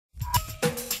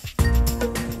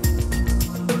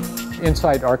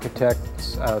Insight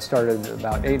Architects started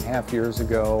about 8.5 years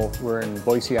ago. We're in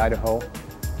Boise, Idaho.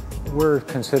 We're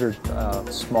considered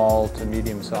a small to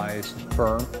medium-sized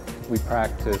firm. We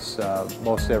practice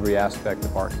most every aspect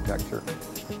of architecture.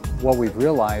 What we've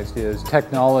realized is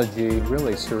technology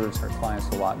really serves our clients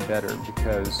a lot better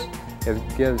because it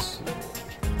gives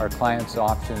our clients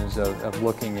options of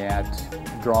looking at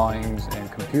drawings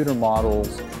and computer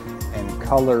models and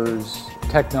colors.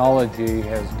 Technology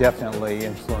has definitely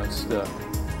influenced the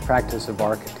practice of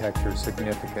architecture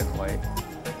significantly.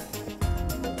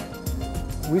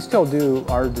 We still do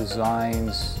our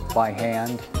designs by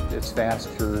hand. It's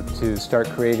faster to start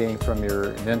creating from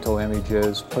your mental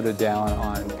images, put it down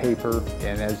on paper,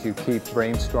 and as you keep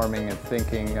brainstorming and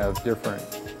thinking of different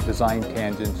design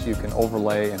tangents, you can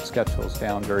overlay and sketch those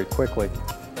down very quickly.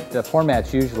 The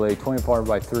format's usually 24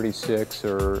 by 36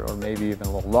 or maybe even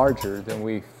a little larger. Then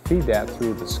we feed that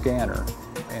through the scanner,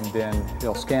 and then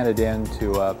it'll scan it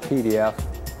into a PDF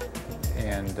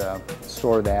and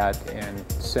store that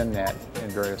and send that in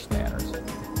various manners.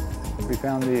 We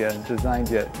found the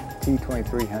Designjet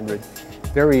T2300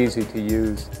 very easy to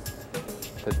use.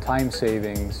 The time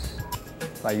savings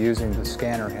by using the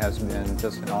scanner has been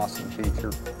just an awesome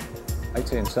feature. I'd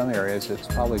say in some areas it's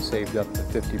probably saved up to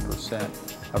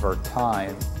 50% of our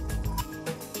time.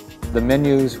 The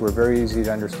menus were very easy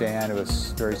to understand. It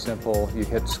was very simple. You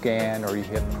hit scan or you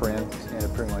hit print and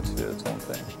it pretty much did its own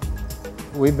thing.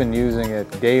 We've been using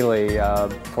it daily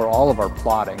for all of our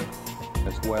plotting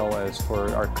as well as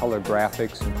for our color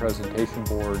graphics and presentation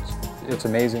boards. It's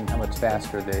amazing how much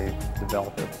faster they've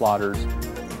developed their plotters.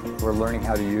 We're learning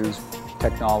how to use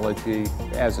technology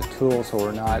as a tool, so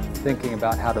we're not thinking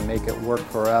about how to make it work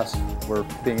for us. We're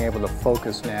being able to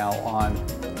focus now on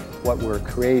what we're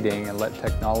creating and let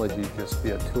technology just be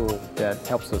a tool that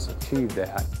helps us achieve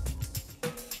that.